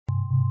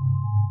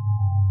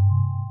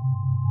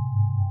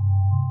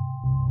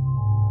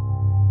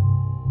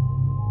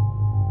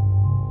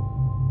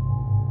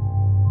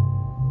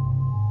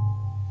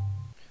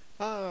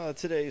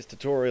Today's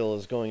tutorial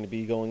is going to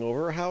be going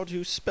over how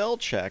to spell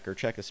check or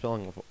check the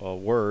spelling of a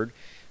word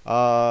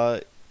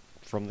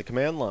from the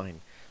command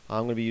line.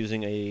 I'm going to be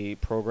using a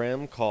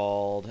program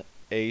called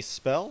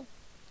ASpell.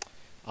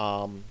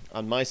 On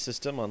my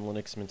system, on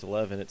Linux Mint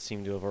 11, it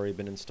seemed to have already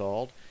been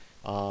installed.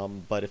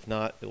 But if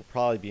not, it'll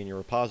probably be in your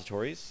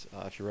repositories.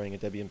 If you're running a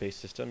Debian-based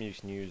system, you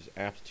can use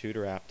aptitude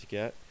or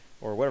apt-get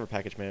or whatever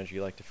package manager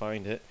you like to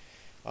find it.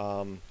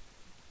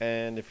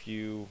 And if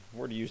you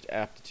were to use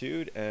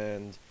aptitude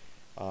and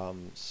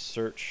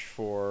search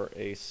for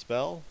a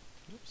spell,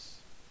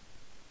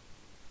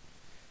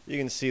 you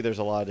can see there's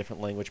a lot of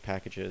different language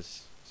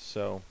packages.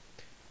 So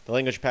the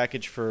language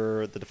package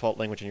for the default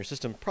language in your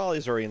system probably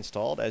is already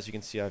installed. As you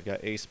can see, I've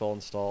got ASpell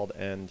installed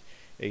and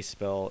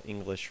ASpell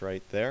English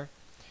right there.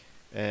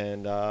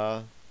 And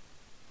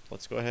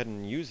let's go ahead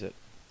and use it.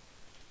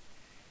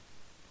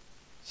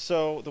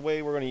 So the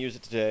way we're going to use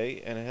it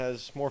today, and it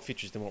has more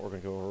features than what we're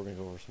going to go over. We're going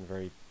to go over some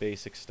very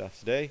basic stuff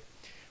today.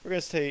 We're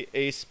going to say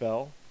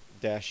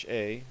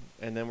ASpell-A,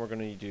 and then we're going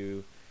to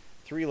do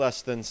 3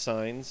 less than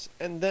signs,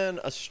 and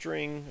then a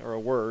string or a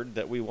word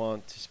that we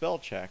want to spell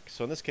check.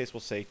 So in this case,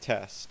 we'll say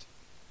test.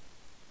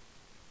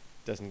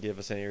 Doesn't give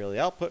us any really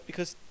output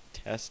because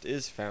test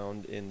is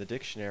found in the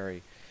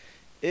dictionary.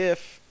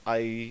 If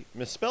I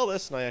misspell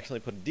this and I actually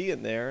put a D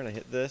in there and I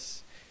hit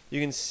this, you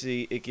can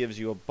see it gives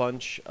you a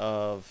bunch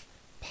of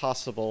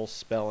possible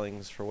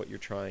spellings for what you're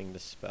trying to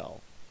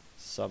spell.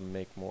 Some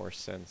make more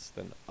sense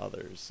than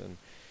others, and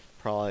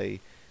probably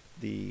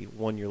the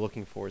one you're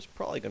looking for is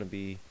probably going to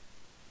be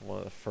one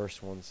of the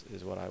first ones,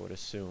 is what I would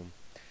assume.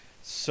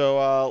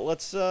 So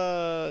let's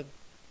try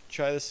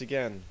this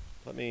again.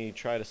 Let me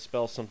try to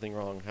spell something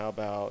wrong. How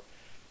about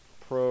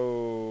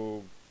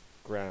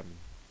program?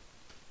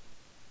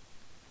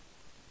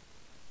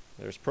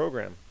 There's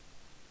program.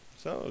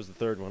 So it was the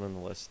third one on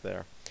the list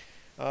there.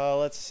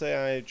 Let's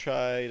say I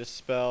try to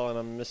spell and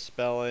I'm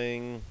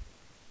misspelling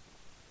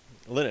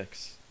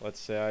Linux. Let's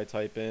say I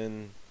type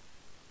in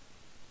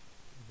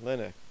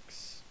Linux.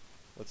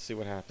 Let's see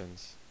what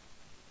happens.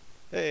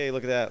 Hey,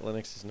 look at that.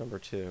 Linux is number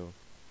 2.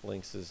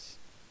 Linux is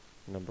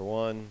number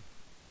 1.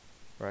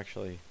 Or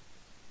actually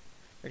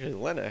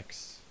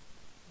Linux,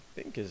 I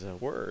think, is a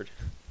word,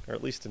 or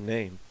at least a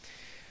name.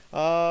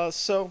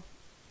 So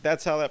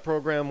that's how that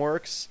program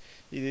works.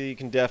 You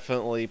can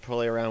definitely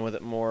play around with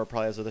it more,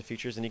 probably has other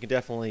features, and you can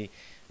definitely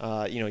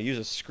use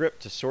a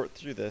script to sort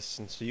through this.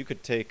 And so you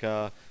could take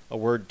a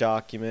Word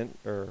document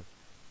or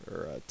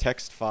a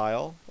text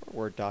file, or a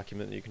Word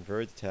document that you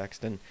convert to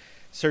text, and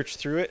search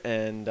through it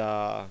and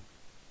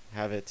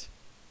have it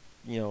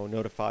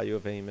notify you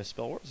of any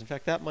misspelled words. In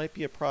fact, that might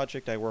be a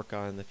project I work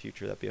on in the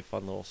future. That'd be a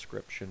fun little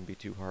script. Shouldn't be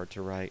too hard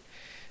to write.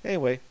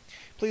 Anyway,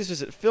 please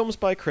visit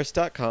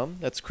filmsbykris.com.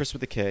 That's Chris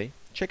with a K.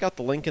 Check out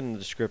the link in the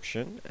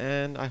description,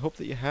 and I hope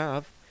that you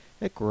have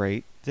a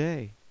great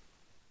day.